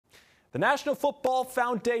The National Football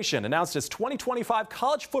Foundation announced its 2025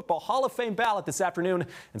 College Football Hall of Fame ballot this afternoon,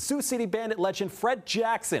 and Sioux City Bandit legend Fred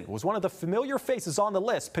Jackson was one of the familiar faces on the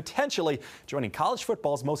list, potentially joining college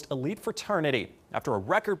football's most elite fraternity. After a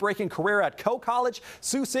record-breaking career at Coe College,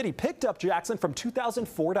 Sioux City picked up Jackson from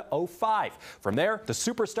 2004 to 05. From there, the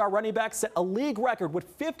superstar running back set a league record with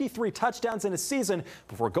 53 touchdowns in a season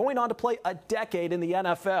before going on to play a decade in the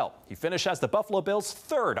NFL. He finished as the Buffalo Bills'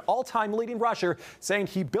 third all-time leading rusher, saying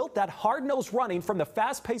he built that hard-nosed running from the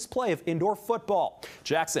fast-paced play of indoor football.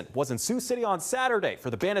 Jackson was in Sioux City on Saturday for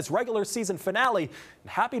the Bandits' regular season finale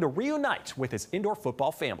and happy to reunite with his indoor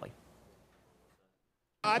football family.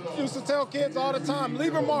 I used to tell kids all the time,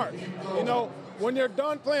 leave a mark. You know, when you're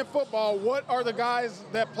done playing football, what are the guys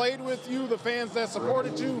that played with you, the fans that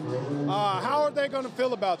supported you, how are they going to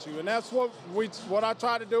feel about you? And that's what I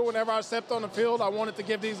try to do whenever I stepped on the field. I wanted to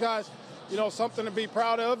give these guys, you know, something to be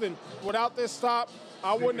proud of. And without this stop,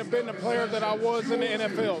 I wouldn't have been the player that I was in the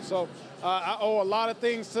NFL. So I owe a lot of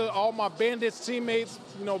things to all my Bandits teammates,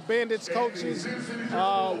 you know, Bandits coaches.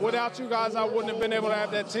 Without you guys, I wouldn't have been able to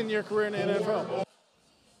have that 10-year career in the NFL.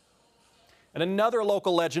 And another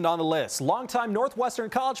local legend on the list, longtime Northwestern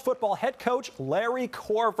College football head coach Larry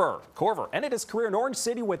Corver. Corver ended his career in Orange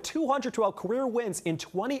City with 212 career wins in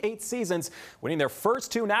 28 seasons, winning their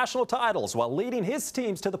first 2 national titles while leading his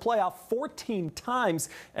teams to the playoff 14 times,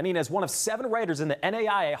 ending as one of 7 Raiders in the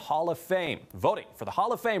NAIA Hall of Fame. Voting for the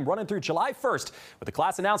Hall of Fame running through July 1st, with the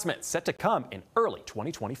class announcement set to come in early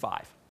 2025.